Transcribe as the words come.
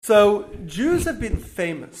So Jews have been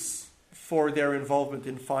famous for their involvement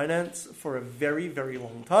in finance for a very, very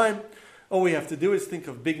long time. All we have to do is think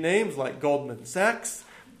of big names like Goldman Sachs,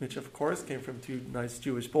 which of course came from two nice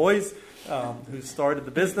Jewish boys who started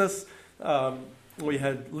the business. We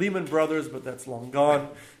had Lehman Brothers, but that's long gone.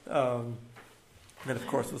 And of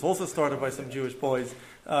course it was also started by some Jewish boys.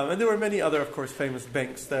 And there were many other, of course, famous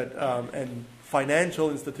banks that and financial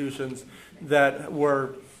institutions that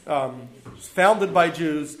were founded by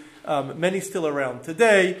Jews, many still around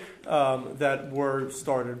today, that were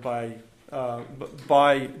started by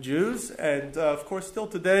Jews. And of course, still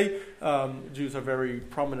today, Jews are very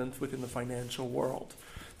prominent within the financial world.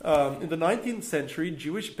 In the 19th century,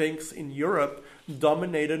 Jewish banks in Europe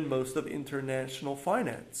dominated most of international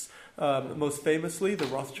finance. Most famously, the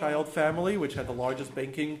Rothschild family, which had the largest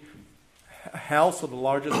banking house or the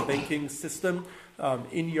largest banking system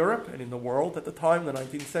in Europe and in the world at the time, the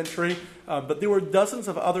 19th century. But there were dozens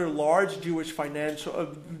of other large Jewish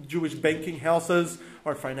banking houses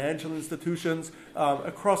or financial institutions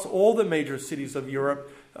across all the major cities of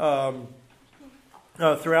Europe throughout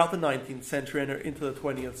the 19th century and into the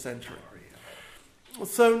 20th century.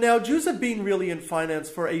 So now Jews have been really in finance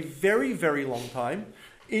for a very, very long time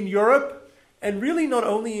in Europe, and really not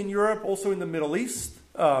only in Europe, also in the Middle East,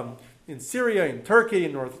 in Syria, in Turkey,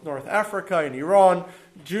 in North Africa, in Iran.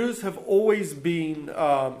 Jews have always been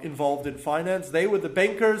involved in finance. They were the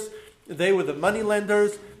bankers, they were the money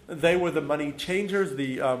lenders, they were the money changers,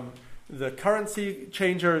 the currency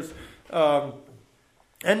changers.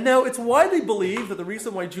 And now it's widely believed that the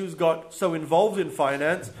reason why Jews got so involved in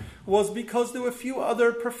finance was because there were few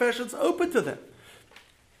other professions open to them.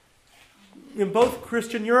 In both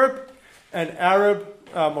Christian Europe and Arab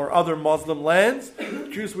or other Muslim lands,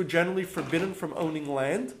 Jews were generally forbidden from owning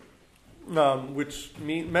land, which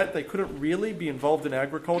meant they couldn't really be involved in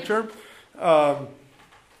agriculture.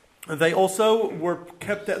 They also were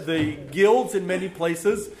kept at the guilds in many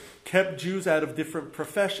places, kept Jews out of different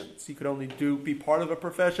professions. You could only be part of a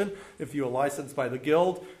profession if you were licensed by the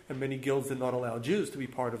guild, and many guilds did not allow Jews to be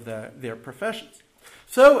part of their professions.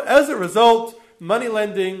 So as a result, money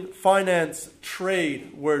lending, finance,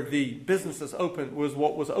 trade, where the businesses open was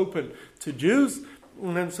what was open to Jews.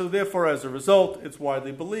 And so therefore, as a result, it's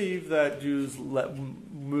widely believed that Jews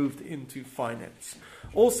moved into finance.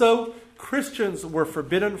 Also, Christians were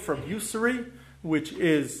forbidden from usury, which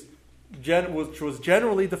was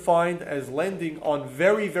generally defined as lending on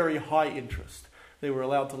very, very high interest. They were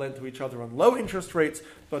allowed to lend to each other on low interest rates,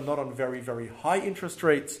 but not on very, very high interest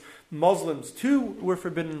rates. Muslims, too, were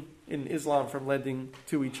forbidden in Islam from lending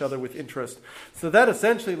to each other with interest. So that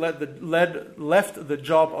essentially left the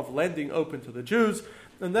job of lending open to the Jews,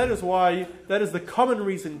 and that is the common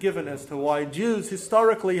reason given as to why Jews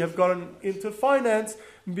historically have gotten into finance,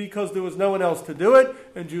 because there was no one else to do it,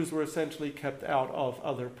 and Jews were essentially kept out of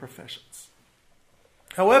other professions.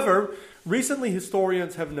 However, recently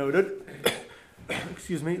historians have noted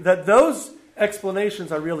that those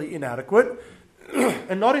explanations are really inadequate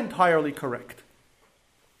and not entirely correct.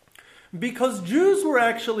 Because Jews were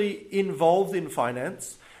actually involved in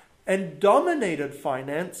finance and dominated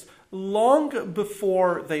finance long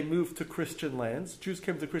before they moved to Christian lands. Jews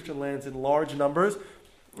came to Christian lands in large numbers,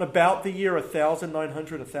 about the year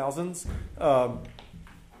 1900, 1000s.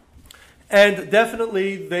 And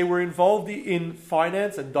definitely they were involved in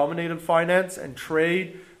finance and dominated finance and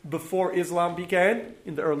trade before Islam began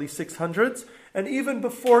in the early 600s, and even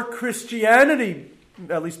before Christianity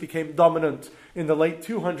at least became dominant in the late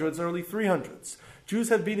 200s, early 300s. Jews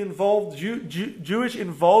had been involved, Jewish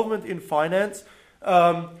involvement in finance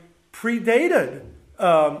predated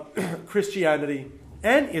Christianity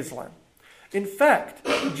and Islam. In fact,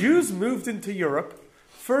 Jews moved into Europe,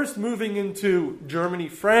 first moving into Germany,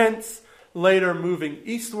 France, later moving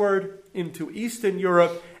eastward into Eastern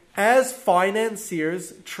Europe as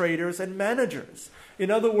financiers, traders, and managers. In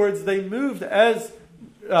other words, they moved as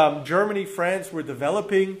Germany, France were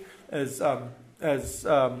developing, as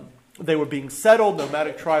they were being settled,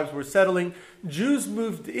 nomadic tribes were settling. Jews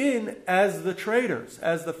moved in as the traders,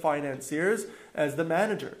 as the financiers, as the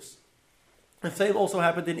managers. The same also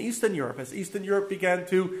happened in Eastern Europe. As Eastern Europe began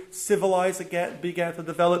to civilize again, began to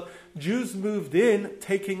develop, Jews moved in,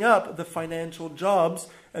 taking up the financial jobs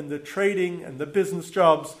and the trading and the business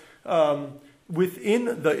jobs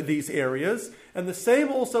within these areas. And the same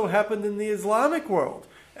also happened in the Islamic world.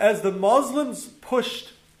 As the Muslims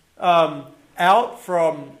pushed out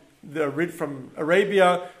from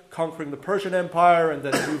Arabia, conquering the Persian Empire, and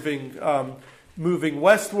then moving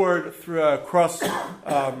westward across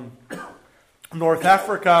North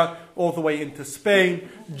Africa, all the way into Spain,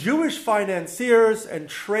 Jewish financiers and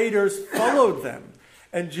traders followed them.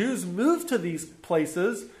 And Jews moved to these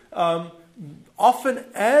places often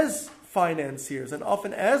as financiers and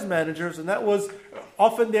often as managers, and that was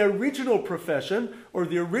often their original profession or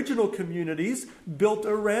the original communities built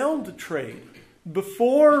around trade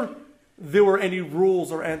before there were any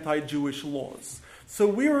rules or anti-Jewish laws. So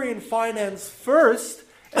we were in finance first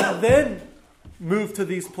and then moved to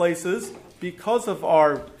these places because of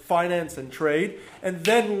our finance and trade, and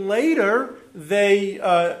then later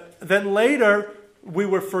we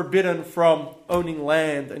were forbidden from owning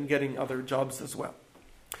land and getting other jobs as well.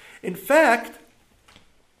 In fact,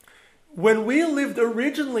 when we lived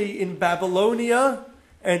originally in Babylonia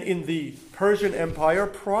and in the Persian Empire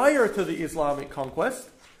prior to the Islamic conquest,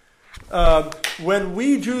 when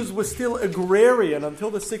we Jews were still agrarian,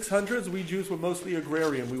 until the 600s, we Jews were mostly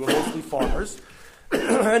agrarian. We were mostly farmers.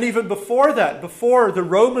 And even before that, before the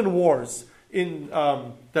Roman wars, in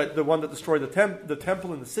the one that destroyed the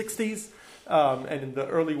temple in the 60s and in the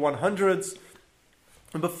early 100s,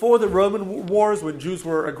 and before the Roman wars, when Jews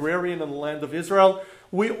were agrarian in the land of Israel,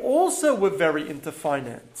 we also were very into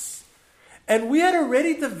finance. And we had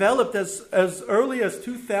already developed, as early as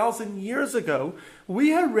 2,000 years ago,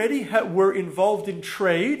 we already were involved in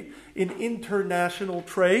trade, in international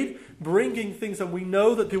trade, bringing things, and we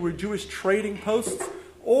know that there were Jewish trading posts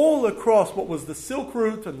all across what was the Silk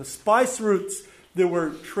Route and the spice routes. There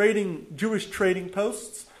were Jewish trading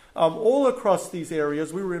posts all across these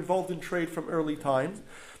areas. We were involved in trade from early times.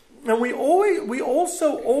 And we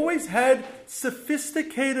also always had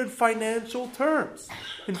sophisticated financial terms.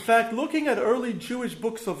 In fact, looking at early Jewish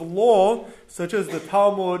books of law, such as the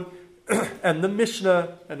Talmud and the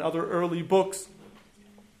Mishnah and other early books,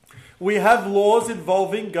 we have laws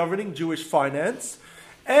involving governing Jewish finance,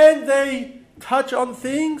 and they touch on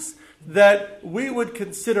things that we would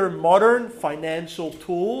consider modern financial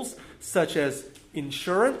tools, such as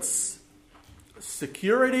insurance,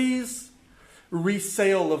 securities,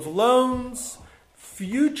 resale of loans,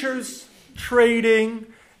 futures trading,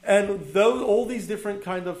 and all these different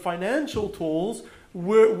kind of financial tools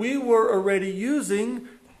we were already using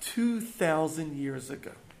 2,000 years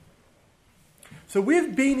ago. So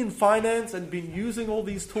we've been in finance and been using all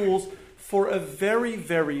these tools for a very,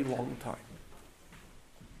 very long time.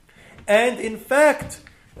 And in fact,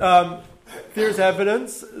 there's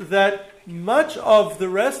evidence that much of the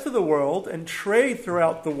rest of the world and trade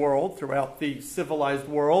throughout the world, throughout the civilized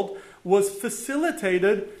world, was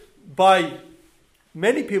facilitated by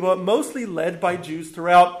many people, mostly led by Jews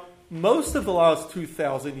throughout most of the last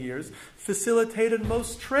 2,000 years, facilitated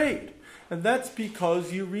most trade. And that's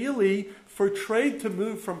because for trade to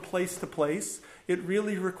move from place to place, it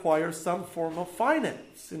really requires some form of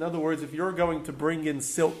finance. In other words, if you're going to bring in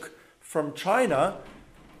silk from China,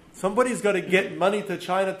 somebody's got to get money to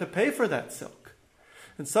China to pay for that silk.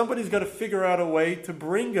 And somebody's got to figure out a way to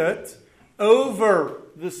bring it over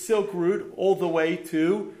the Silk Route all the way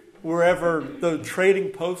to wherever the trading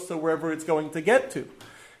posts or wherever it's going to get to.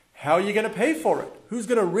 How are you going to pay for it? Who's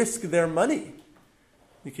going to risk their money?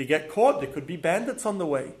 You could get caught. There could be bandits on the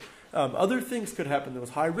way. Other things could happen. There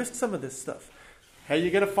was high risk, some of this stuff. How are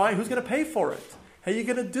you going to find? Who's going to pay for it? How are you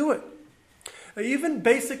going to do it? Even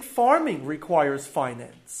basic farming requires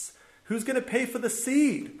finance. Who's going to pay for the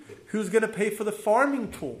seed? Who's going to pay for the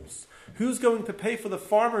farming tools? Who's going to pay for the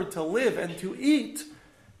farmer to live and to eat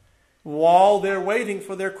while they're waiting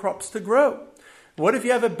for their crops to grow? What if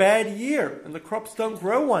you have a bad year and the crops don't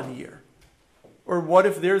grow one year? Or what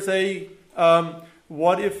if there's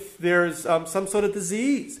some sort of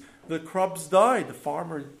disease? The crops die.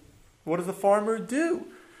 What does the farmer do?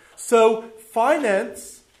 So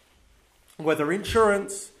finance, whether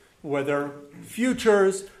insurance, whether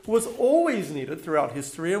futures, was always needed throughout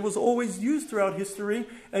history and was always used throughout history,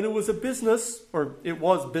 and it was business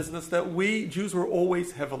that we Jews were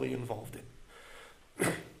always heavily involved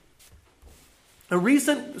in.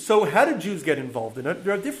 So how did Jews get involved in it?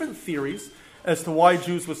 There are different theories as to why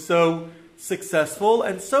Jews were so successful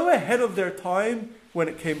and so ahead of their time when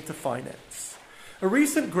it came to finance. A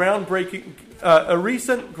recent groundbreaking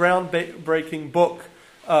book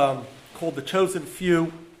called The Chosen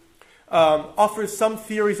Few offers some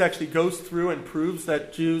theories, actually goes through and proves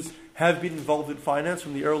that Jews have been involved in finance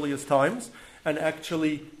from the earliest times and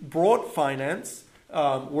actually brought finance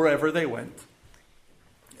wherever they went,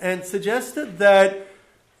 and suggested that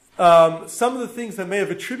some of the things that may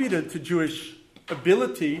have attributed to Jewish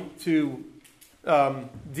ability to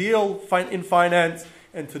deal in finance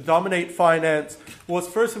and to dominate finance was,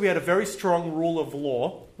 first, we had a very strong rule of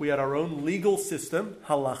law. We had our own legal system,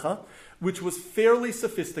 halacha, which was fairly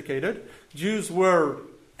sophisticated. Jews were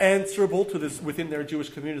answerable to this within their Jewish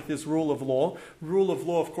community, this rule of law. Rule of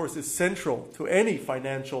law, of course, is central to any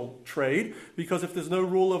financial trade, because if there's no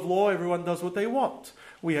rule of law, everyone does what they want.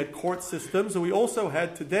 We had court systems, and we also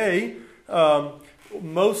had today,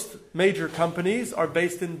 most major companies are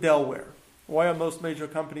based in Delaware. Why are most major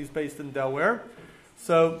companies based in Delaware?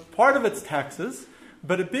 So part of it's taxes,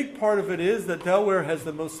 but a big part of it is that Delaware has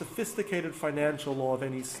the most sophisticated financial law of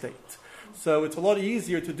any state. So it's a lot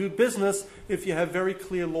easier to do business if you have very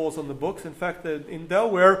clear laws on the books. In fact, in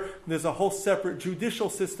Delaware, there's a whole separate judicial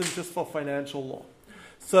system just for financial law.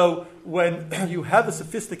 So when you have a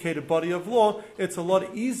sophisticated body of law, it's a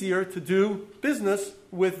lot easier to do business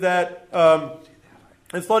with that.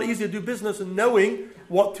 It's a lot easier to do business and knowing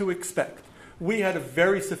what to expect. We had a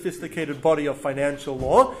very sophisticated body of financial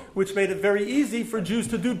law, which made it very easy for Jews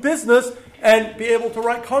to do business and be able to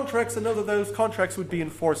write contracts and know that those contracts would be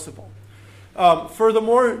enforceable.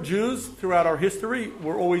 Furthermore, Jews throughout our history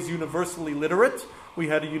were always universally literate. We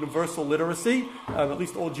had a universal literacy. At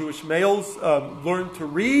least all Jewish males learned to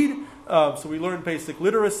read. So we learned basic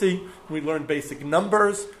literacy. We learned basic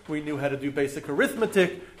numbers. We knew how to do basic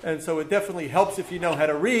arithmetic. And so it definitely helps if you know how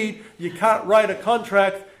to read. You can't write a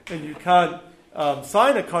contract and you can't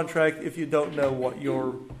sign a contract if you don't know what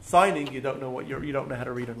you're signing. You don't know how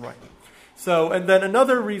to read and write. So, and then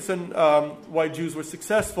another reason why Jews were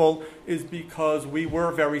successful is because we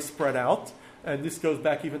were very spread out. And this goes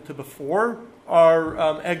back even to before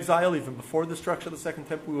our exile, even before the destruction of the Second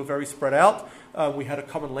Temple, we were very spread out. We had a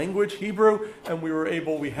common language, Hebrew, and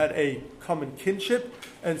we had a common kinship.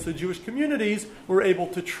 And so Jewish communities were able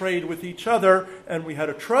to trade with each other, and we had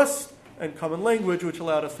a trust and common language which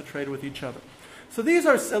allowed us to trade with each other. So these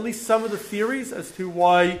are at least some of the theories as to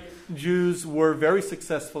why Jews were very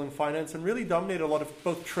successful in finance and really dominated a lot of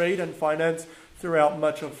both trade and finance throughout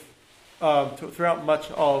much of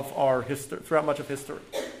history.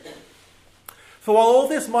 So while all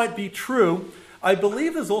this might be true, I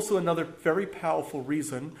believe there's also another very powerful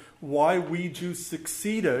reason why we Jews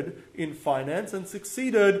succeeded in finance and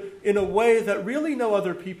succeeded in a way that really no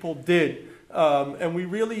other people did. And we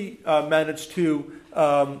really managed to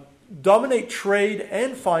dominate trade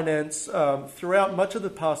and finance throughout much of the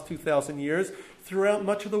past 2,000 years, throughout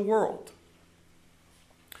much of the world.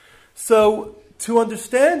 So, to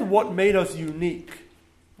understand what made us unique,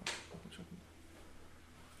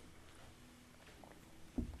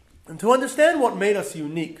 we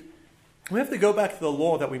have to go back to the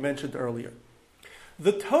law that we mentioned earlier.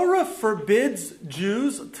 The Torah forbids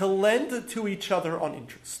Jews to lend to each other on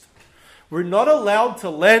interest. We're not allowed to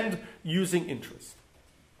lend using interest.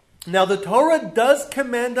 Now, the Torah does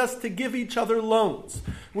command us to give each other loans.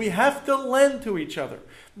 We have to lend to each other,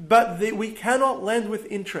 but we cannot lend with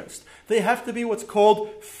interest. They have to be what's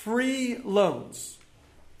called free loans.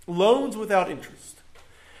 Loans without interest.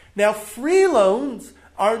 Now, free loans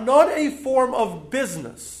are not a form of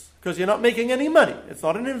business, because you're not making any money. It's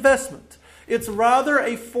not an investment. It's rather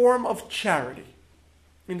a form of charity.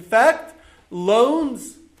 In fact,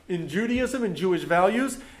 loans in Judaism and Jewish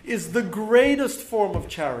values is the greatest form of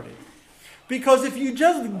charity. Because if you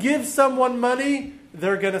just give someone money,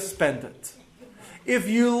 they're going to spend it. If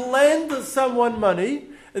you lend someone money,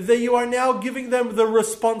 then you are now giving them the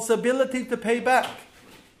responsibility to pay back.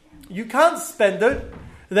 You can't spend it.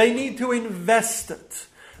 They need to invest it.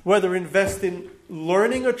 Whether invest in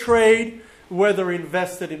learning a trade, whether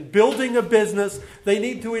invested in building a business, they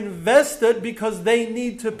need to invest it because they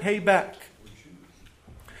need to pay back.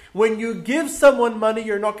 When you give someone money,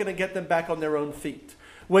 you're not going to get them back on their own feet.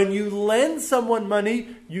 When you lend someone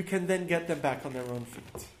money, you can then get them back on their own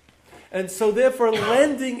feet. And so therefore,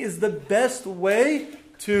 lending is the best way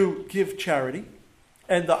to give charity.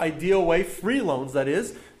 And the ideal way, free loans that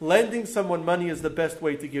is, lending someone money is the best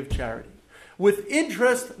way to give charity. With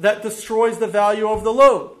interest, that destroys the value of the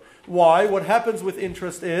loan. Why? What happens with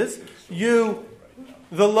interest is, the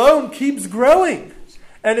loan keeps growing.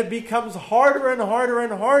 And it becomes harder and harder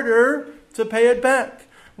and harder to pay it back.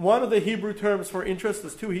 One of the Hebrew terms for interest,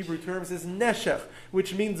 there's two Hebrew terms, is neshech,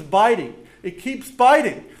 which means biting. It keeps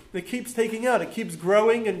biting. It keeps taking out. It keeps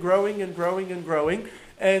growing and growing and growing and growing.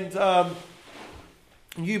 And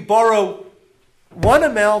you borrow one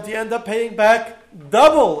amount, you end up paying back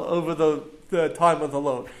double over the time of the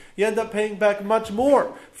loan. You end up paying back much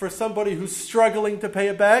more. For somebody who's struggling to pay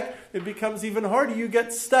it back, it becomes even harder. You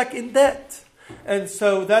get stuck in debt. And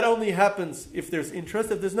so that only happens if there's interest.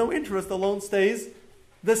 If there's no interest, the loan stays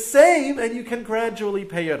the same and you can gradually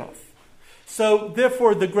pay it off. So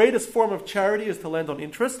therefore, the greatest form of charity is to lend on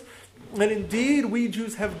interest. And indeed, we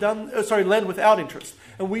Jews have lend without interest.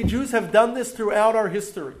 And we Jews have done this throughout our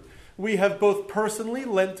history. We have both personally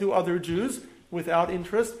lent to other Jews without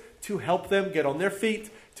interest to help them get on their feet,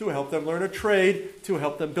 to help them learn a trade, to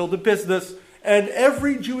help them build a business. And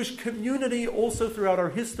every Jewish community also throughout our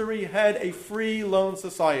history had a free loan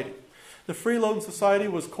society. The free loan society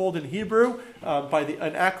was called in Hebrew by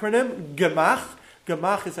an acronym, Gemach.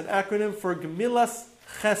 Gemach is an acronym for Gemilas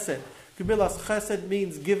Chesed. Gemilas Chesed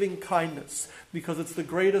means giving kindness, because it's the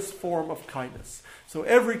greatest form of kindness. So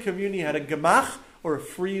every community had a Gemach, or a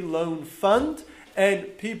free loan fund,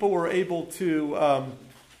 and people were able to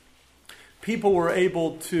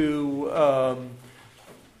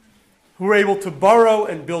borrow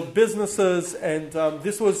and build businesses, and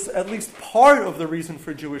this was at least part of the reason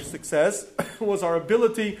for Jewish success, was our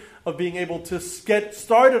ability of being able to get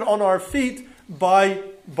started on our feet by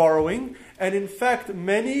borrowing. And in fact,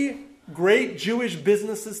 many great Jewish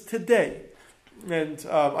businesses today, and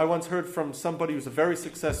I once heard from somebody who's a very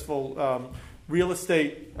successful real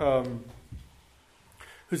estate owns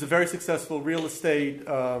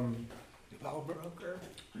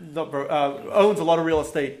a lot of real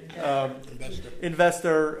estate,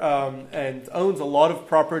 investor, and owns a lot of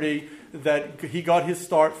property, that he got his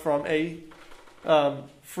start from a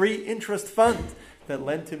free interest fund that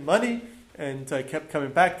lent him money and kept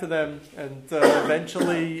coming back to them, and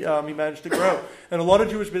eventually he managed to grow. And a lot of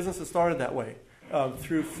Jewish businesses started that way,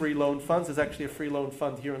 through free loan funds. There's actually a free loan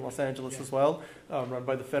fund here in Los Angeles as well, run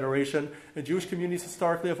by the Federation. And Jewish communities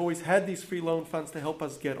historically have always had these free loan funds to help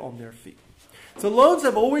us get on their feet. So loans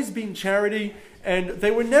have always been charity, and they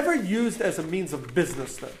were never used as a means of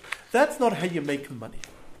business, though. That's not how you make money.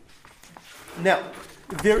 Now,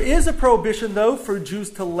 there is a prohibition, though, for Jews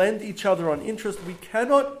to lend each other on interest. We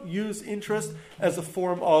cannot use interest as a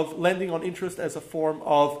form of, lending on interest as a form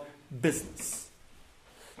of business.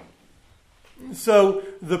 So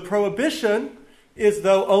the prohibition is,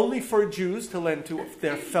 though, only for Jews to lend to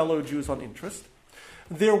their fellow Jews on interest.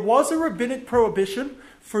 There was a rabbinic prohibition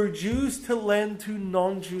for Jews to lend to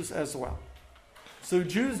non-Jews as well. So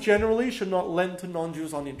Jews generally should not lend to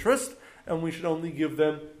non-Jews on interest, and we should only give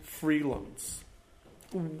them free loans.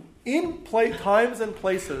 In times and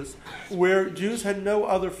places where Jews had no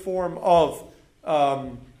other form of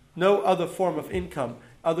income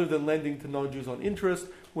other than lending to non-Jews on interest,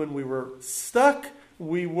 when we were stuck,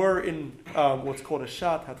 we were in what's called a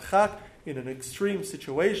shat hadchak, in an extreme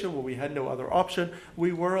situation where we had no other option.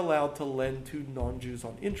 We were allowed to lend to non-Jews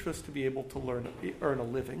on interest to be able to earn a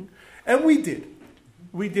living. And we did.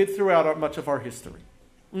 We did throughout much of our history.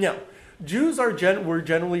 Now, Jews were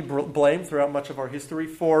generally blamed throughout much of our history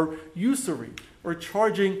for usury, or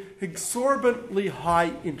charging exorbitantly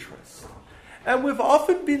high interest. And we've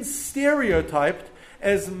often been stereotyped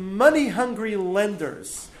as money-hungry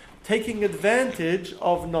lenders, taking advantage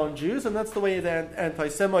of non-Jews, and that's the way that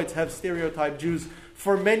anti-Semites have stereotyped Jews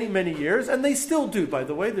for many, many years, and they still do, by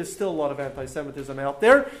the way. There's still a lot of anti-Semitism out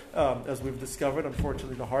there, as we've discovered,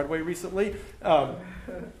 unfortunately, the hard way recently, and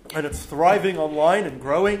it's thriving online and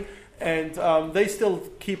growing, and they still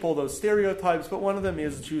keep all those stereotypes, but one of them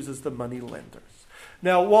is Jews as the money lenders.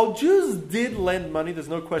 Now, while Jews did lend money, there's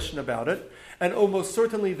no question about it, and almost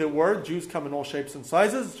certainly there were. Jews come in all shapes and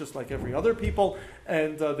sizes, just like every other people,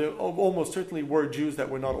 and there almost certainly were Jews that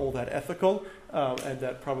were not all that ethical, and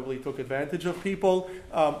that probably took advantage of people.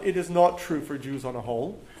 It is not true for Jews on a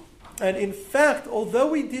whole. And in fact, although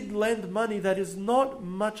we did lend money, that is not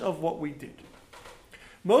much of what we did.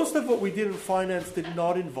 Most of what we did in finance did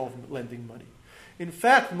not involve lending money. In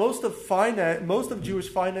fact, most of Jewish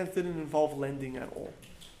finance didn't involve lending at all.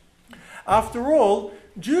 After all,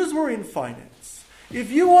 Jews were in finance.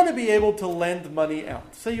 If you want to be able to lend money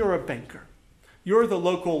out, say you're a banker, you're the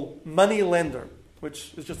local money lender,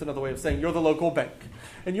 which is just another way of saying you're the local bank,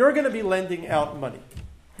 and you're going to be lending out money,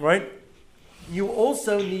 right? You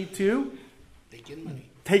also need to take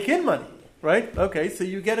in money, right? Okay, so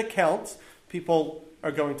you get accounts. People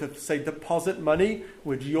are going to, say, deposit money,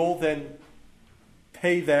 which you'll then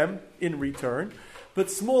pay them in return. But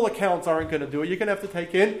small accounts aren't going to do it. You're going to have to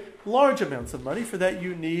take in large amounts of money. For that,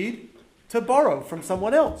 you need to borrow from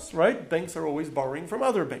someone else, right? Banks are always borrowing from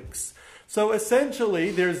other banks. So essentially,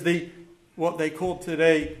 there's what they call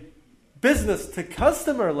today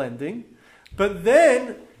business-to-customer lending. But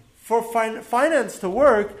then, for finance to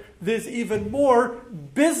work, there's even more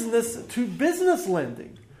business-to-business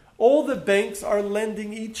lending. All the banks are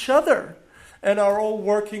lending each other and are all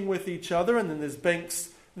working with each other. And then there's banks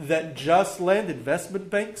that just lend, investment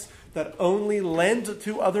banks that only lend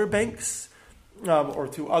to other banks or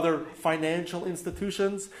to other financial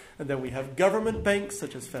institutions. And then we have government banks,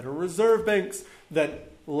 such as Federal Reserve banks,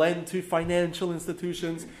 that lend to financial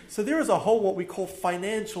institutions. So there is a whole what we call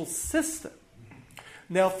financial system.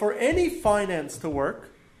 Now, for any finance to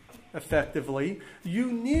work, effectively,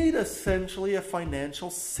 you need essentially a financial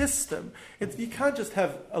system. You can't just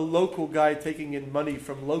have a local guy taking in money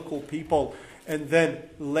from local people and then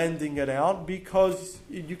lending it out, because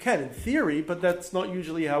you can in theory, but that's not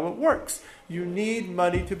usually how it works. You need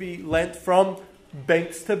money to be lent from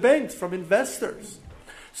banks to banks, from investors.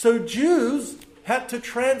 So Jews had to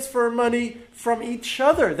transfer money from each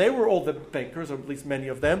other. They were all the bankers, or at least many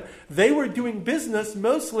of them. They were doing business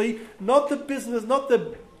mostly, not the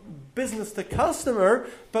business to customer,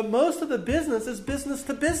 but most of the business is business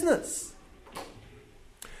to business.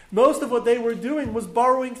 Most of what they were doing was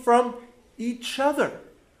borrowing from each other.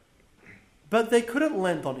 But they couldn't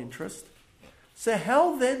lend on interest. So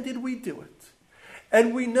how then did we do it?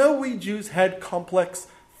 And we know we Jews had complex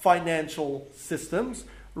financial systems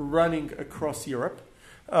running across Europe.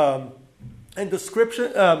 And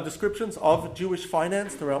descriptions of Jewish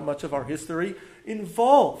finance throughout much of our history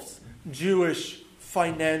involves Jewish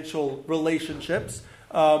financial relationships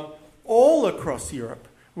all across Europe,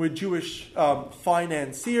 where Jewish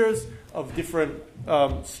financiers of different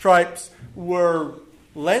stripes were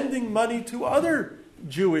lending money to other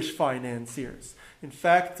Jewish financiers. In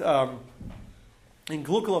fact, in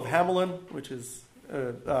Gluckel of Hamelin, which is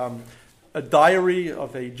a diary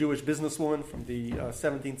of a Jewish businesswoman from the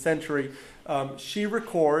 17th century, she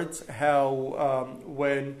records how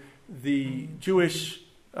when the Jewish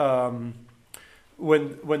when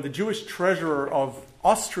the Jewish treasurer of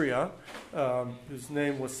Austria, whose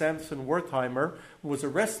name was Samson Wertheimer, was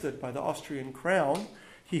arrested by the Austrian crown.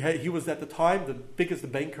 He was at the time the biggest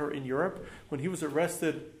banker in Europe. When he was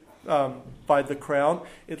arrested by the crown,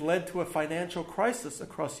 it led to a financial crisis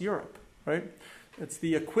across Europe. Right? It's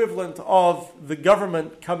the equivalent of the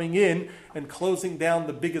government coming in and closing down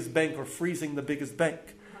the biggest bank or freezing the biggest bank.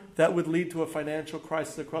 That would lead to a financial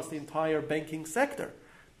crisis across the entire banking sector,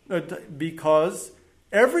 because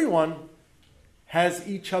everyone has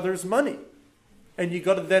each other's money. And you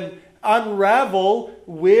got to then unravel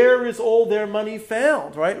where is all their money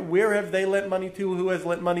found, right? Where have they lent money to? Who has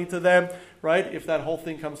lent money to them, right? If that whole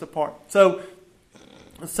thing comes apart. So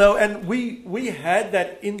and we had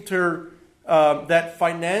that that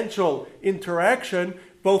financial interaction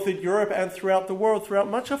both in Europe and throughout the world throughout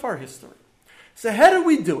much of our history. So how did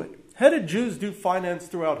we do it? How did Jews do finance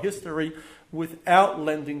throughout history without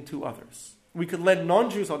lending to others? We could lend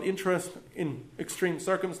non-Jews on interest in extreme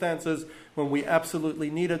circumstances when we absolutely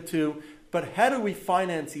needed to, but how do we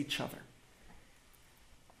finance each other?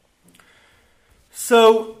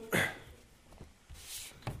 So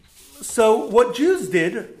what Jews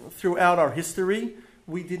did throughout our history,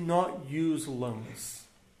 we did not use loans.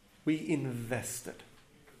 We invested.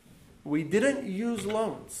 We didn't use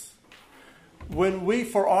loans.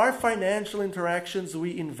 For our financial interactions,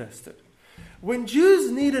 we invested. When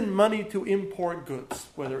Jews needed money to import goods,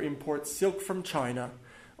 whether import silk from China,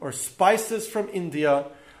 or spices from India,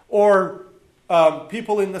 or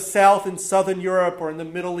people in the south in southern Europe or in the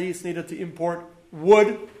Middle East needed to import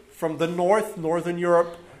wood from the northern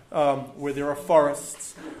Europe, where there are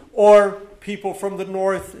forests, or people from the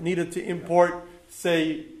north needed to import,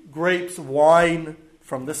 say, grapes, wine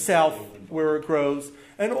from the south where it grows,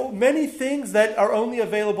 and many things that are only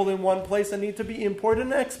available in one place and need to be imported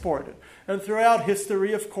and exported. And throughout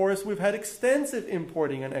history, of course, we've had extensive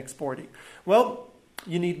importing and exporting. Well,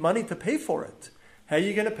 you need money to pay for it. How are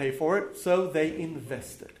you going to pay for it? So they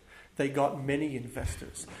invested. They got many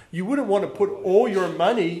investors. You wouldn't want to put all your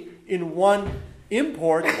money in one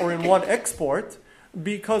import or in one export,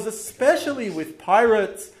 because especially with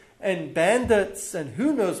pirates and bandits and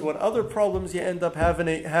who knows what other problems you end up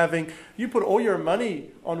having, you put all your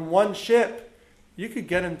money on one ship, you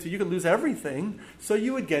could lose everything. So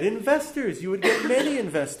you would get investors. You would get many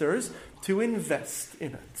investors to invest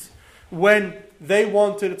in it. When they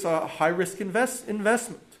wanted, it's a high-risk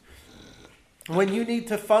investment. When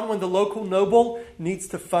the local noble needs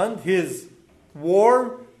to fund his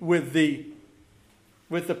war with the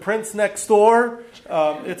prince next door,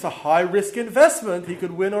 it's a high-risk investment. He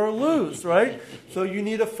could win or lose, right? So you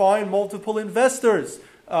need to find multiple investors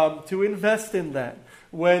to invest in that.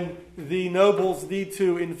 When the nobles need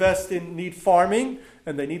farming,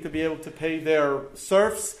 and they need to be able to pay their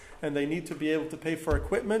serfs, and they need to be able to pay for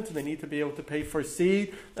equipment, and they need to be able to pay for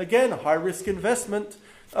seed. Again, a high-risk investment.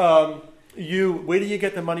 Where do you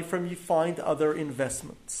get the money from? You find other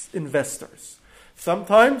investors.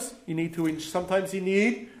 Sometimes you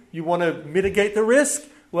want to mitigate the risk.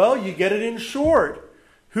 Well, you get it insured.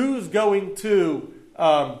 Who's going to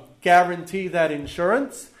guarantee that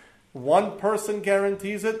insurance? One person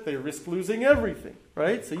guarantees it, they risk losing everything,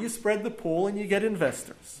 right? So you spread the pool and you get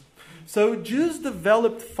investors. So Jews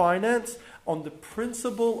developed finance on the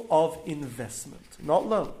principle of investment, not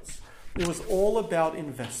loans. It was all about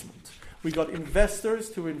investment. We got investors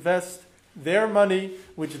to invest their money,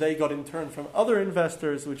 which they got in turn from other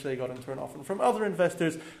investors, which they got in turn often from other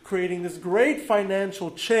investors, creating this great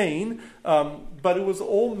financial chain, but it was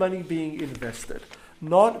all money being invested,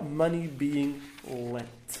 not money being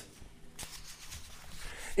lent.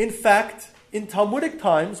 In fact, in Talmudic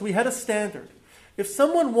times, we had a standard. If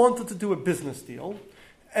someone wanted to do a business deal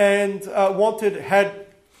and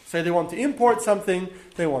say they want to import something,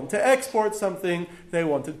 they want to export something, they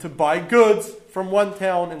wanted to buy goods from one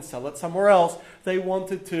town and sell it somewhere else, they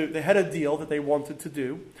had a deal that they wanted to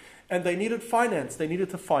do, and they needed finance. They needed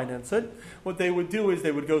to finance it. What they would do is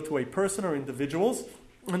they would go to a person or individuals,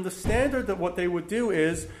 and the standard that what they would do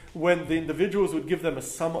is when the individuals would give them a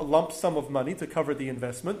lump sum of money to cover the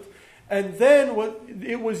investment, and then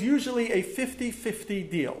it was usually a 50-50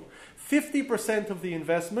 deal. 50% of the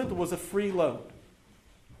investment was a free loan.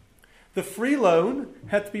 The free loan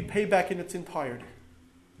had to be paid back in its entirety.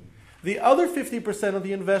 The other 50% of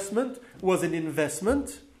the investment was an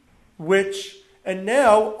investment, and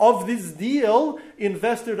now of this deal,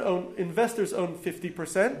 investors owned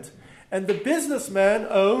 50%, and the businessman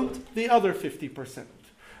owned the other 50%,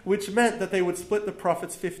 which meant that they would split the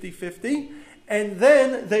profits 50-50, and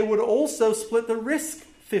then they would also split the risk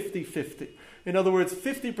 50-50. In other words,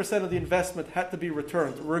 50% of the investment had to be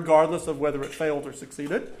returned, regardless of whether it failed or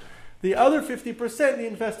succeeded. The other 50%, the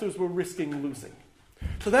investors were risking losing.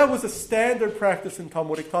 So that was a standard practice in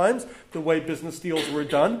Talmudic times, the way business deals were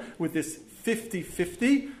done, with this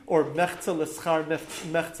 50-50, or mechza l'schar,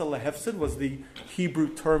 mechza lehefsid was the Hebrew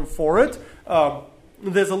term for it.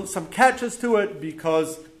 There's some catches to it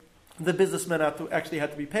because the businessmen actually had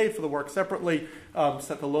to be paid for the work separately, so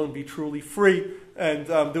that the loan be truly free, and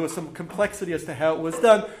there was some complexity as to how it was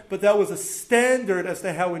done, but that was a standard as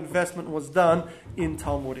to how investment was done in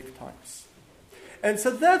Talmudic times. And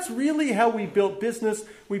so that's really how we built business.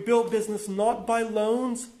 We built business not by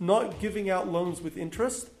loans, not giving out loans with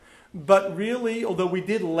interest, but really, although we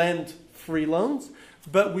did lend free loans,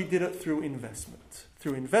 but we did it through investment.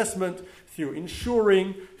 Through investment, through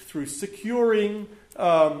insuring, through securing,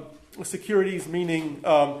 securities meaning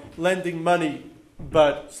lending money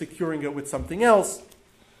but securing it with something else.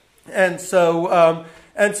 And so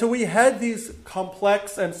we had these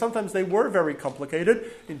complex, and sometimes they were very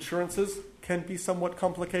complicated. Insurances can be somewhat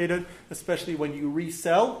complicated, especially when you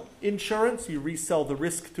resell insurance. You resell the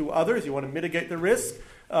risk to others. You want to mitigate the risk.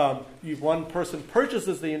 One person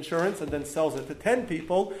purchases the insurance and then sells it to 10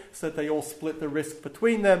 people so that they all split the risk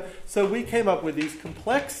between them. So we came up with these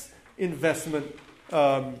complex investment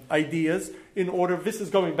ideas in order, this is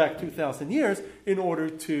going back 2,000 years, in order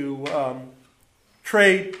to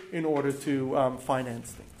trade, in order to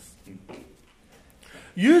finance things.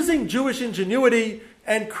 Using Jewish ingenuity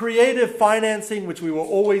and creative financing, which we were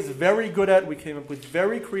always very good at, we came up with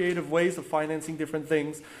very creative ways of financing different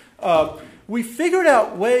things. We figured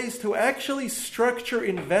out ways to actually structure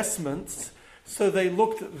investments so they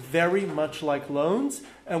looked very much like loans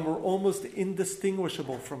and were almost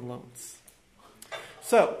indistinguishable from loans.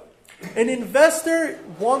 So, an investor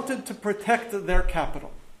wanted to protect their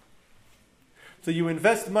capital. So you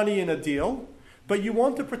invest money in a deal, but you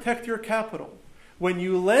want to protect your capital. When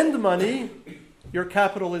you lend money, your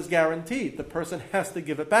capital is guaranteed. The person has to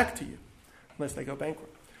give it back to you, unless they go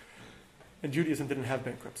bankrupt. And Judaism didn't have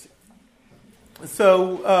bankruptcy.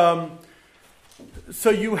 So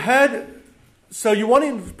you want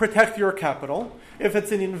to protect your capital. If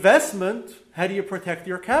it's an investment, how do you protect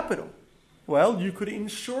your capital? Well, you could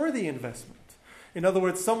insure the investment. In other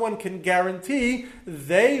words, someone can guarantee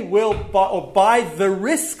they will buy the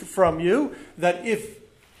risk from you, that if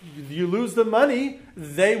you lose the money,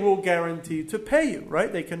 they will guarantee to pay you,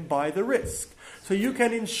 right? They can buy the risk. So you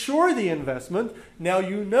can insure the investment. Now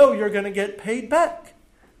you know you're going to get paid back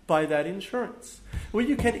by that insurance. What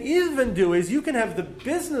you can even do is you can have the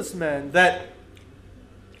businessman that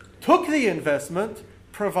took the investment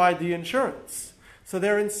provide the insurance. So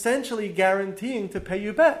they're essentially guaranteeing to pay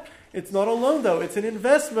you back. It's not a loan, though. It's an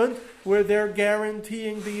investment where they're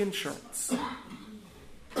guaranteeing the insurance.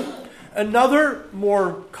 Another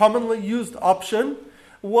more commonly used option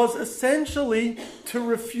was essentially to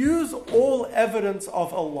refuse all evidence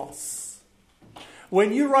of a loss.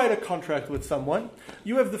 When you write a contract with someone,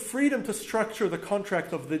 you have the freedom to structure the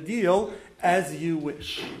contract of the deal as you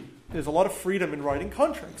wish. There's a lot of freedom in writing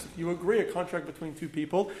contracts. If you agree a contract between two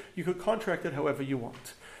people, you could contract it however you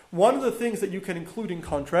want. One of the things that you can include in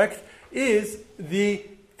contract is the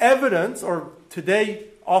evidence, or today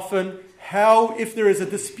often, how, if there is a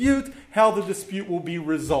dispute, how the dispute will be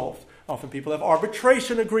resolved. Often people have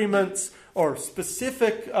arbitration agreements or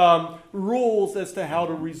specific rules as to how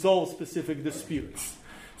to resolve specific disputes.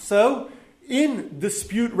 So, in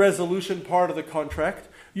dispute resolution part of the contract,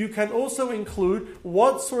 you can also include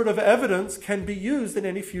what sort of evidence can be used in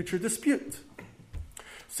any future dispute.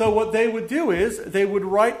 So what they would do is they would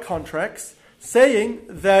write contracts saying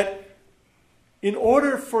that in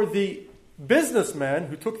order for the businessman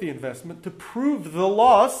who took the investment to prove the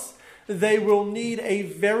loss, they will need a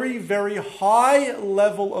very, very high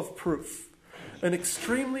level of proof, an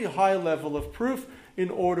extremely high level of proof in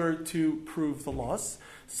order to prove the loss.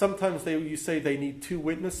 Sometimes you say they need 2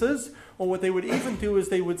 witnesses, or what they would even do is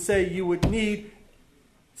they would say you would need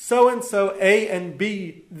so-and-so, A and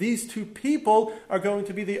B. These 2 people are going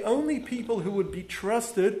to be the only people who would be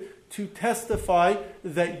trusted to testify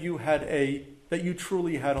that you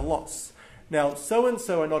truly had a loss. Now,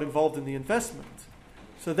 so-and-so are not involved in the investment,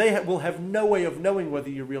 so they will have no way of knowing whether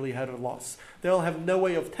you really had a loss. They'll have no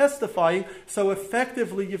way of testifying, so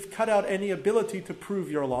effectively you've cut out any ability to prove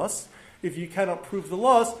your loss. If you cannot prove the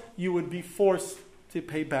loss, you would be forced to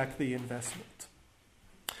pay back the investment.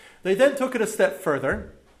 They then took it a step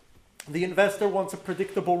further. The investor wants a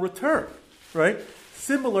predictable return, right?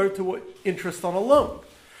 Similar to interest on a loan.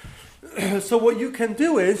 So what you can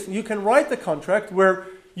do is you can write the contract where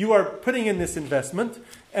you are putting in this investment,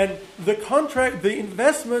 and the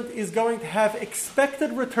investment is going to have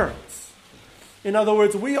expected returns. In other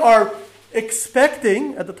words, we are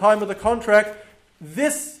expecting at the time of the contract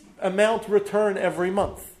this amount return every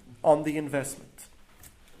month on the investment.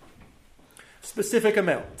 Specific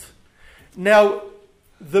amount. Now,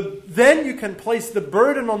 then you can place the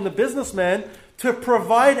burden on the businessman to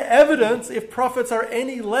provide evidence if profits are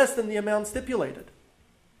any less than the amount stipulated.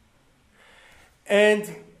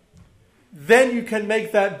 And then you can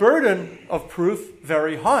make that burden of proof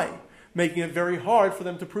very high, making it very hard for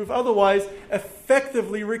them to prove otherwise,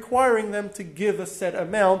 effectively requiring them to give a set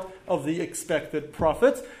amount of the expected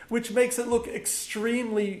profits, which makes it look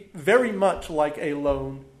extremely, very much like a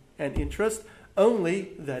loan and interest, only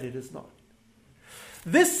that it is not.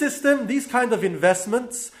 This system, these kind of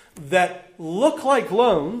investments that look like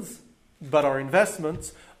loans, but are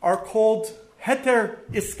investments, are called heter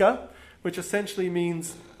iska, which essentially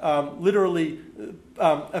means literally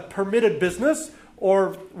a permitted business,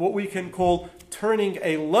 or what we can call turning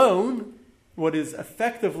a loan, what is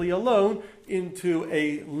effectively a loan, into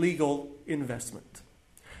a legal investment.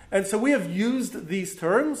 And so we have used these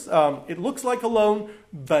terms. It looks like a loan,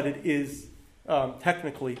 but it is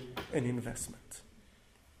technically an investment.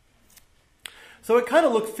 So it kind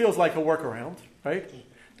of feels like a workaround, right?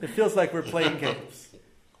 It feels like we're playing games.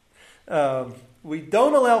 We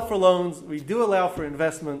don't allow for loans. We do allow for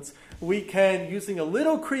investments. We can, using a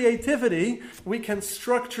little creativity, we can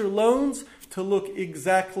structure loans to look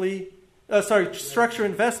structure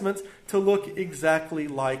investments to look exactly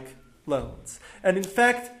like loans. And in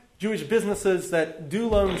fact, Jewish businesses that do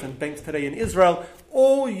loans and banks today in Israel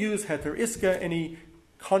all use heter iska. Any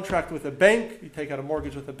contract with a bank, you take out a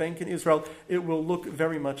mortgage with a bank in Israel, it will look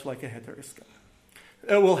very much like a heter iska.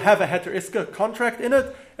 It will have a heter iska contract in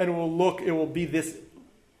it, and it will be this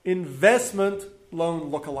investment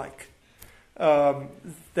loan lookalike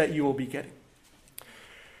that you will be getting.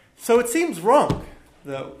 So it seems wrong,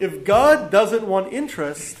 though. If God doesn't want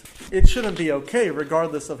interest, it shouldn't be okay,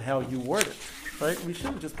 regardless of how you word it, right? We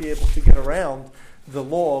shouldn't just be able to get around the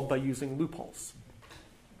law by using loopholes.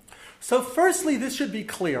 So firstly, this should be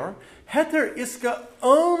clear. Heter iska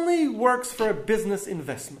only works for a business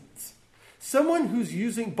investment. Someone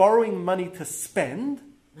who's borrowing money to spend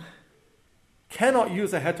cannot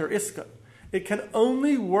use a heter iska. It can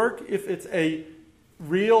only work if it's a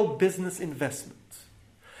real business investment.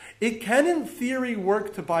 It can, in theory,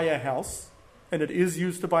 work to buy a house, and it is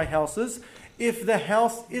used to buy houses, if the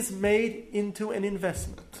house is made into an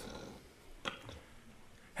investment.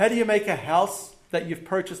 How do you make a house that you've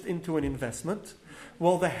purchased into an investment?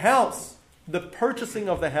 Well, the purchasing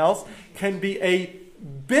of the house can be a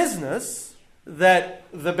business that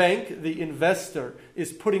the bank, the investor,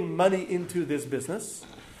 is putting money into this business.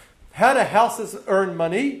 How do houses earn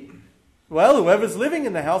money? Well, whoever's living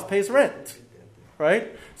in the house pays rent,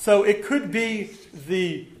 right? So it could be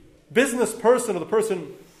the business person or the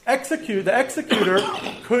person the executor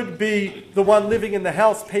could be the one living in the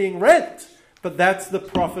house paying rent, but that's the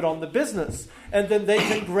profit on the business. And then they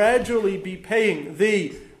can gradually be paying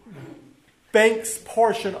the bank's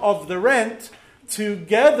portion of the rent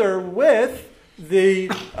together with the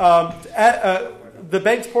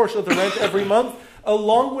bank's portion of the rent every month,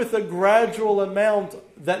 along with a gradual amount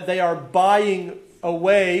that they are buying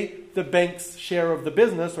away the bank's share of the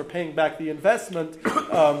business or paying back the investment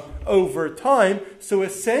over time. So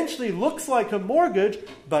essentially looks like a mortgage,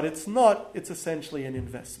 but it's not. It's essentially an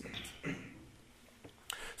investment.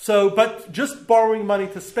 So, but just borrowing money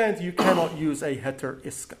to spend, you cannot use a heter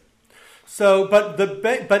iska. So, but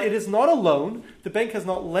it is not a loan. The bank has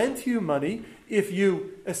not lent you money. If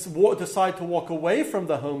you decide to walk away from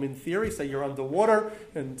the home, in theory, say you're underwater,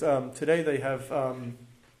 and today they have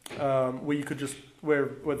where you could just where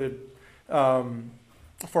the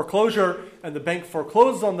foreclosure and the bank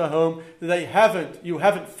forecloses on the home, you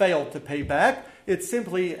haven't failed to pay back. It's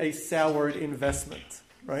simply a soured investment,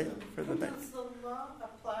 right, for the bank. Does the law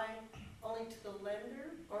apply only to the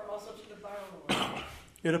lender or also to the borrower?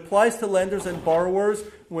 It applies to lenders and borrowers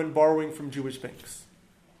when borrowing from Jewish banks.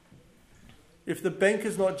 If the bank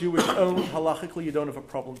is not Jewish owned, halachically you don't have a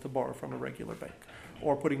problem to borrow from a regular bank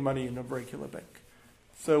or putting money in a regular bank.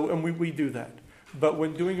 So, and we do that. But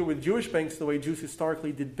when doing it with Jewish banks, the way Jews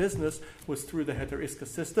historically did business was through the heter iska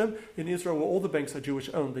system. In Israel, where all the banks are Jewish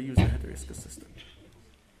owned, they use the heter iska system.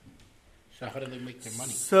 So how do they make their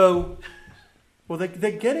money? So, well,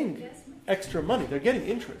 they're getting extra money. They're getting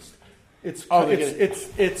interest. It's called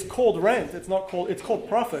rent. It's called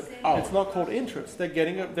profit. Oh. It's not called interest. They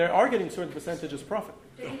are getting certain percentages profit.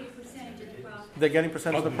 They're getting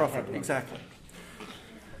percentage of the profit. Exactly.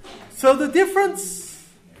 So the difference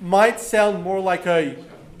might sound more like a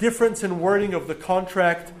difference in wording of the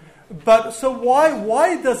contract, but so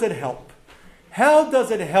why does it help? How does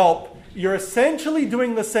it help? You're essentially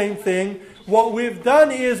doing the same thing. What we've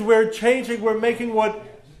done is we're making what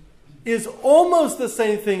is almost the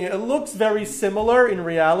same thing. It looks very similar in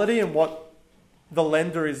reality in what the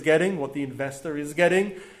lender is getting, what the investor is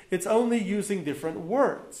getting. It's only using different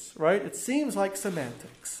words, right? It seems like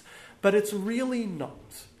semantics, but it's really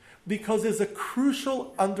not, because there's a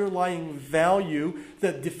crucial underlying value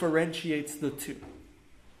that differentiates the two.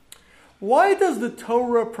 Why does the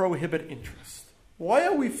Torah prohibit interest? Why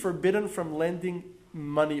are we forbidden from lending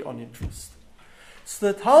money on interest?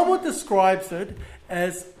 So the Talmud describes it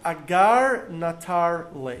as agar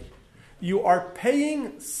natar le. You are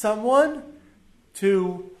paying someone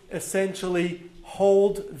to essentially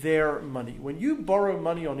hold their money. When you borrow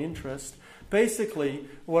money on interest, basically,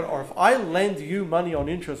 if I lend you money on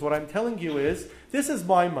interest, what I'm telling you is, this is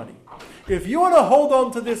my money. If you want to hold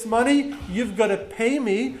on to this money, you've got to pay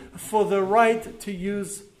me for the right to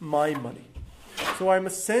use my money. So I'm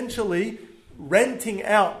essentially renting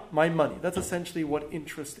out my money. That's essentially what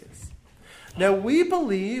interest is. Now, we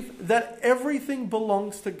believe that everything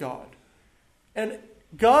belongs to God. And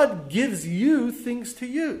God gives you things to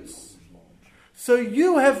use. So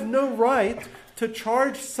you have no right to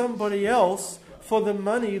charge somebody else for the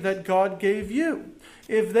money that God gave you.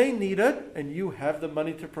 If they need it, and you have the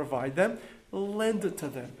money to provide them, lend it to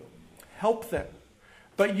them. Help them.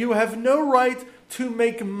 But you have no right to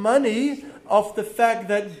make money off the fact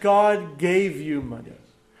that God gave you money.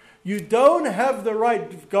 You don't have the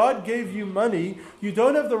right, if God gave you money, you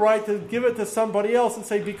don't have the right to give it to somebody else and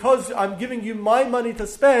say, because I'm giving you my money to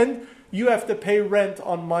spend, you have to pay rent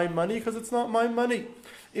on my money, because it's not my money.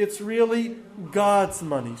 It's really God's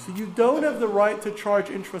money. So you don't have the right to charge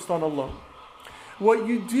interest on a loan. What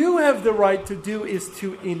you do have the right to do is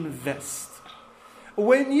to invest.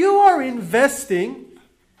 When you are investing,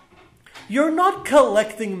 you're not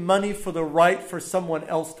collecting money for the right for someone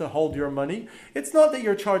else to hold your money. It's not that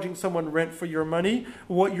you're charging someone rent for your money.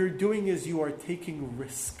 What you're doing is you are taking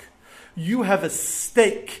risk. You have a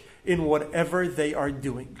stake in whatever they are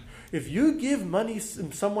doing. If you give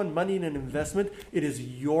someone money in an investment, it is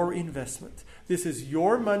your investment. This is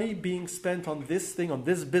your money being spent on this thing, on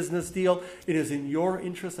this business deal. It is in your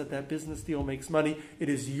interest that that business deal makes money. It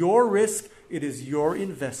is your risk. It is your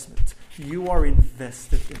investment. You are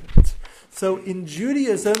invested in it. So in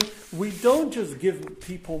Judaism, we don't just give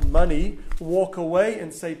people money, walk away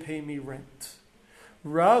and say, pay me rent.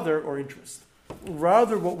 Or interest.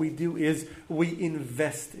 Rather, what we do is we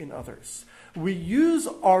invest in others. We use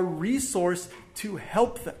our resource to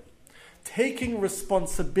help them, taking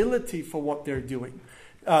responsibility for what they're doing,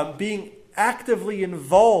 being actively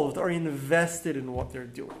involved or invested in what they're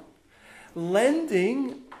doing.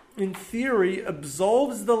 Lending, in theory,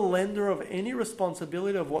 absolves the lender of any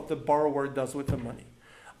responsibility of what the borrower does with the money.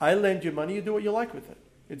 I lend you money, you do what you like with it.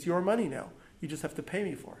 It's your money now. You just have to pay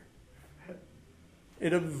me for it.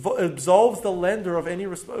 It absolves the lender of any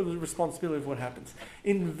responsibility of what happens.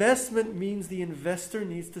 Investment means the investor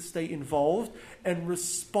needs to stay involved and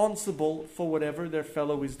responsible for whatever their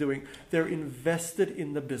fellow is doing. They're invested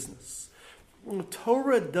in the business.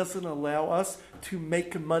 Torah doesn't allow us to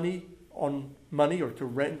make money on money or to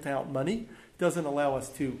rent out money. It doesn't allow us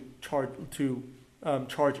to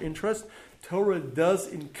charge interest. Torah does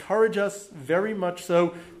encourage us very much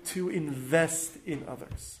so to invest in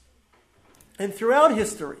others. And throughout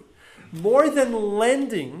history, more than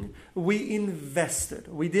lending, we invested.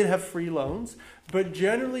 We did have free loans, but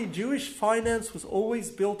generally Jewish finance was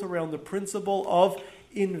always built around the principle of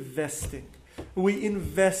investing. We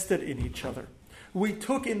invested in each other. We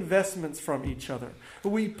took investments from each other.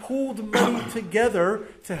 We pooled money together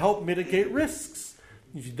to help mitigate risks.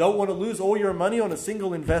 If you don't want to lose all your money on a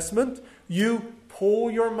single investment, you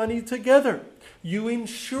pool your money together. You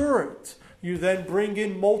insure it. You then bring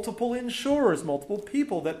in multiple insurers, multiple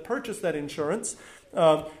people that purchase that insurance,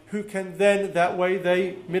 who can then, that way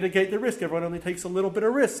they mitigate the risk. Everyone only takes a little bit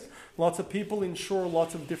of risk. Lots of people insure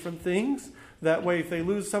lots of different things. That way if they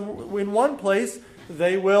lose some in one place,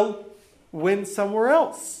 they will win somewhere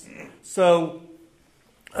else. So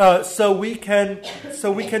we can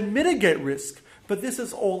mitigate risk, but this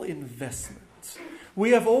is all investment.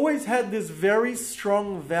 We have always had this very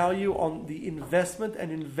strong value on the investment and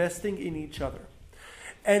investing in each other.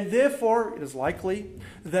 And therefore, it is likely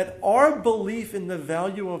that our belief in the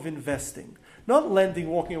value of investing, not lending,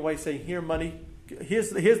 walking away, saying, here money,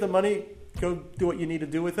 here's the money, go do what you need to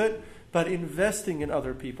do with it, but investing in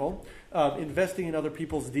other people, investing in other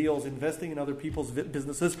people's deals, investing in other people's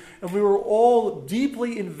businesses. And we were all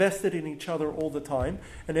deeply invested in each other all the time.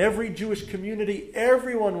 And every Jewish community,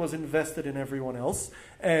 everyone was invested in everyone else.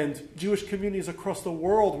 And Jewish communities across the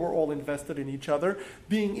world were all invested in each other.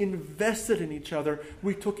 Being invested in each other,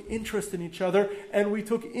 we took interest in each other, and we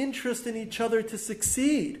took interest in each other to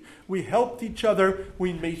succeed. We helped each other.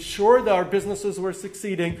 We made sure that our businesses were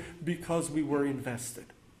succeeding because we were invested.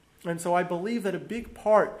 And so I believe that a big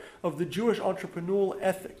part of the Jewish entrepreneurial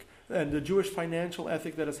ethic and the Jewish financial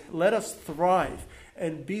ethic that has let us thrive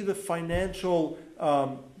and be the financial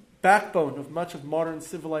backbone of much of modern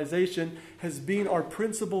civilization has been our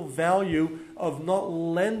principal value of not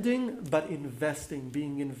lending but investing,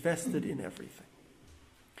 being invested in everything.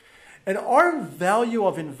 And our value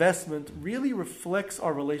of investment really reflects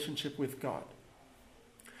our relationship with God.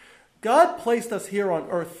 God placed us here on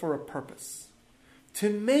earth for a purpose. To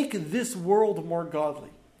make this world more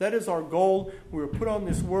godly. That is our goal. We were put on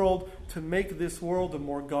this world to make this world a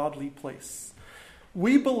more godly place.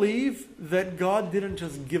 We believe that God didn't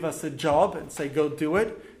just give us a job and say, go do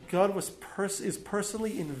it. God is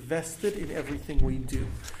personally invested in everything we do.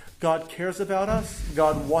 God cares about us.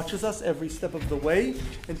 God watches us every step of the way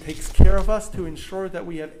and takes care of us to ensure that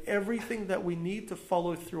we have everything that we need to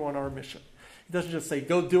follow through on our mission. He doesn't just say,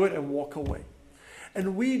 go do it and walk away.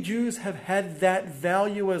 And we Jews have had that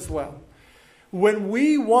value as well. When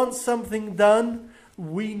we want something done,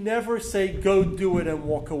 we never say, go do it and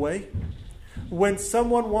walk away. When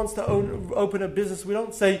someone wants to open a business, we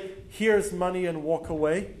don't say, here's money and walk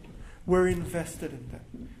away. We're invested in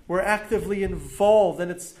them. We're actively involved. And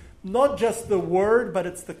it's not just the word, but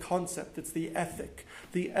it's the concept. It's the ethic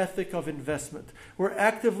of investment. We're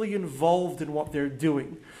actively involved in what they're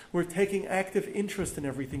doing. We're taking active interest in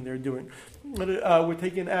everything they're doing. We're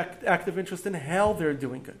taking active interest in how they're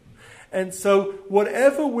doing it. And so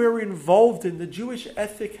whatever we're involved in, the Jewish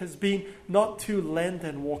ethic has been not to lend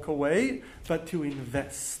and walk away, but to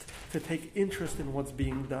invest, to take interest in what's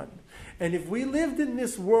being done. And if we lived in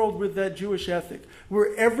this world with that Jewish ethic,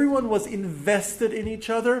 where everyone was invested in each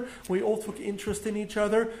other, we all took interest in each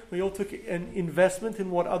other, we all took an investment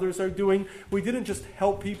in what others are doing, we didn't just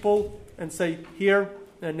help people and say, here,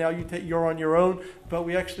 and now you're on your own, but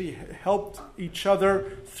we actually helped each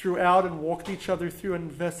other throughout and walked each other through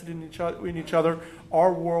and invested in each other,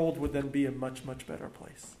 our world would then be a much, much better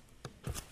place.